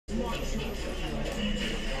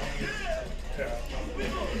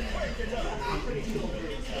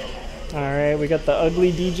Alright, we got the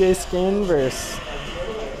ugly DJ skin versus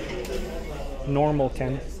normal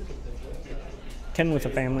Ken. Ken with a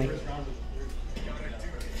family.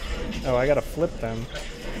 Oh, I gotta flip them.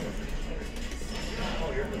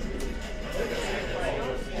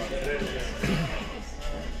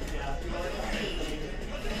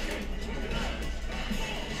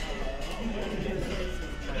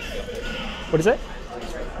 What is it?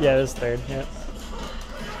 Yeah, it was third, yeah.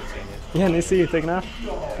 Yeah, nice to see you taking off.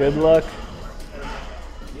 Good luck.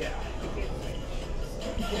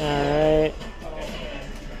 Alright.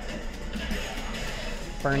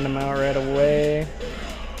 Burned them out right away.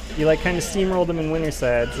 You like kind of steamrolled him in winner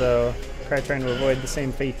side, so trying to avoid the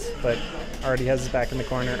same fate, but already has his back in the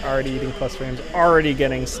corner, already eating plus frames, already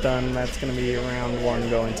getting stunned. That's going to be round one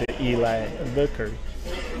going to Eli the Curry.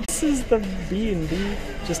 This is the B&B,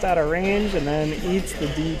 just out of range, and then eats the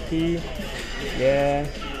DP. Yeah,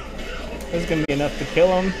 this is going to be enough to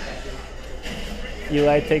kill him.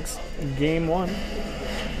 Eli takes game one.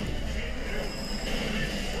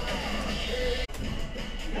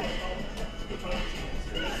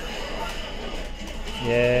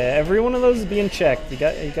 Yeah, every one of those is being checked. You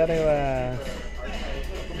gotta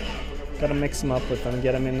mix him up with them,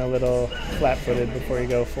 get him in a little flat-footed before you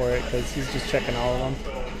go for it, because he's just checking all of them.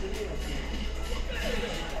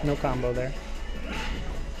 No combo there.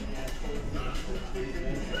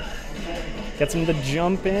 Gets him to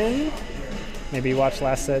jump in. Maybe he watched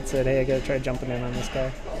last set, said, hey, I gotta try jumping in on this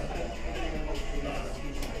guy.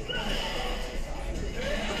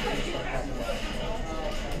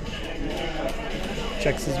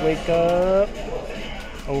 Checks his wake up.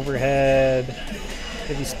 Overhead.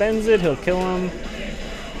 If he spends it, he'll kill him.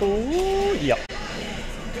 Ooh, yep.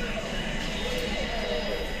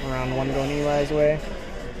 Round one going Eli's way.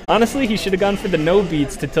 Honestly, he should have gone for the no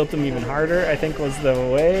beats to tilt him even harder, I think was the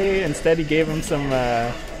way. Instead, he gave him some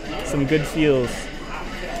good feels.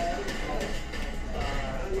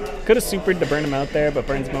 Could have supered to burn him out there, but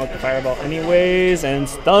burns him out with the fireball anyways, and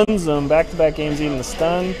stuns him. Back-to-back games eating the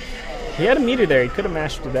stun. He had a meter there, he could have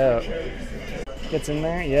mashed it out. Gets in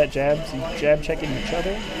there, yeah, jabs, jab checking each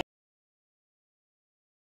other.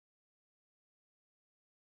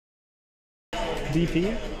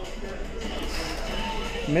 DP.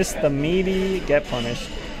 Missed the meaty, get punished.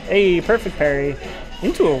 Hey, perfect parry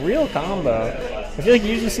into a real combo. I feel like you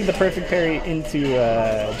usually see the perfect parry into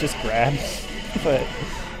just grab, but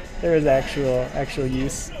there is actual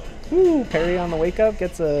use. Ooh, parry on the wake up,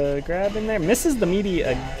 gets a grab in there. Misses the meaty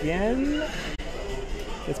again.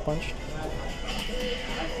 Gets punched.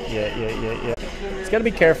 Yeah. He's got to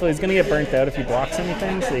be careful. He's going to get burnt out if he blocks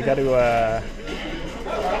anything, so you got to,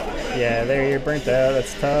 yeah, there, you're burnt out.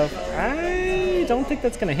 That's tough. I don't think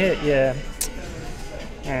that's going to hit, yeah.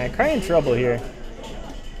 Alright, Cryin trouble here.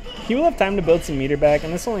 He will have time to build some meter back,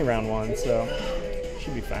 and this is only round one, so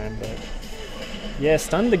should be fine, but... Yeah,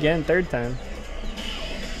 stunned again, third time.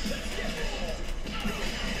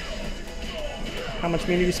 How much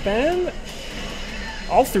meter do you spend?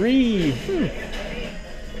 All three.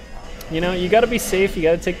 You know, you gotta be safe, you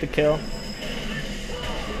gotta take the kill.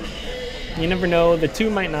 You never know, the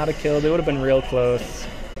two might not have killed, it would have been real close.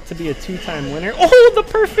 To be a two-time winner. Oh, the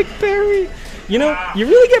perfect parry! You know, you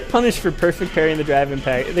really get punished for perfect parry in the drive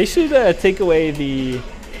impact. They should take away the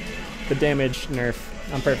damage nerf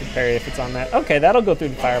on perfect parry if it's on that. Okay, that'll go through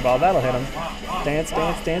the fireball, that'll hit him. Dance.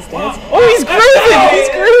 Oh, he's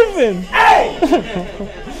grooving! Hey!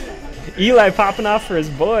 Eli popping off for his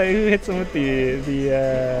boy, who hits him with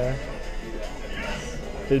the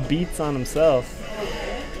beats on himself.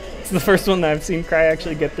 It's the first one that I've seen Cry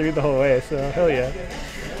actually get through the whole way, so hell yeah.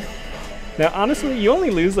 Now, honestly, you only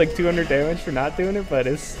lose like 200 damage for not doing it, but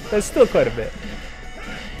that's still quite a bit.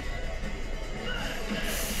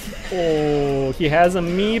 Oh, he has a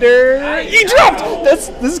meter. He dropped! This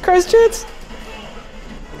is Cry's chance.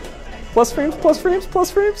 Plus frames.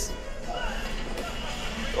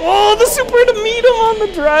 Oh, the super to meet him on the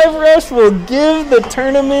drive rush will give the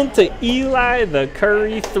tournament to Eli the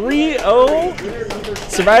Curry. 3-0.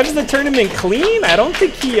 Survives the tournament clean. I don't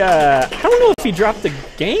think he, I don't know if he dropped a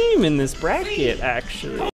game in this bracket,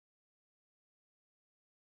 actually.